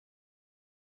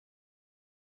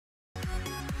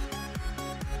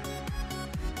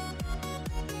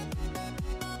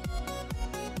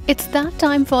It's that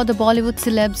time for the Bollywood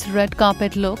celebs' red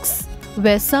carpet looks,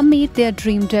 where some made their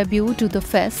dream debut to the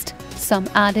fest, some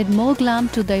added more glam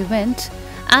to the event,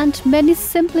 and many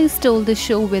simply stole the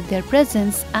show with their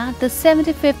presence at the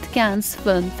 75th Cannes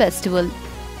Film Festival.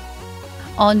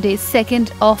 On day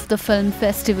 2nd of the film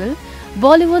festival,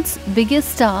 Bollywood's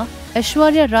biggest star,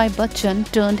 Aishwarya Rai Bachchan,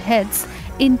 turned heads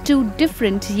in two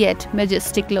different yet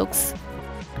majestic looks.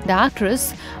 The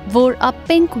actress wore a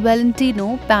pink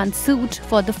Valentino pantsuit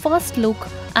for the first look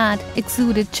and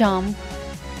exuded charm.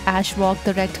 Ash walked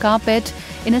the red carpet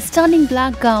in a stunning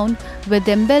black gown with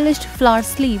embellished flower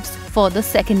sleeves for the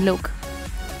second look.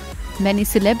 Many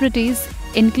celebrities,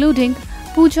 including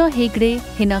Pooja Hegde,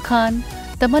 Hina Khan,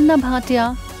 Tamanna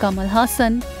Bhatia, Kamal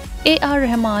Hassan, A.R.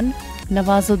 Rahman,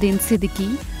 Nawazuddin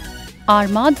Siddiqui, R.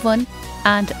 Madhavan,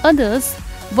 and others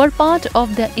were part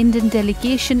of the Indian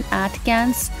delegation at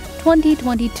Cannes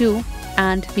 2022,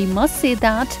 and we must say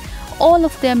that all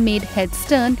of them made heads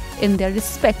turn in their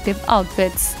respective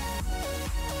outfits.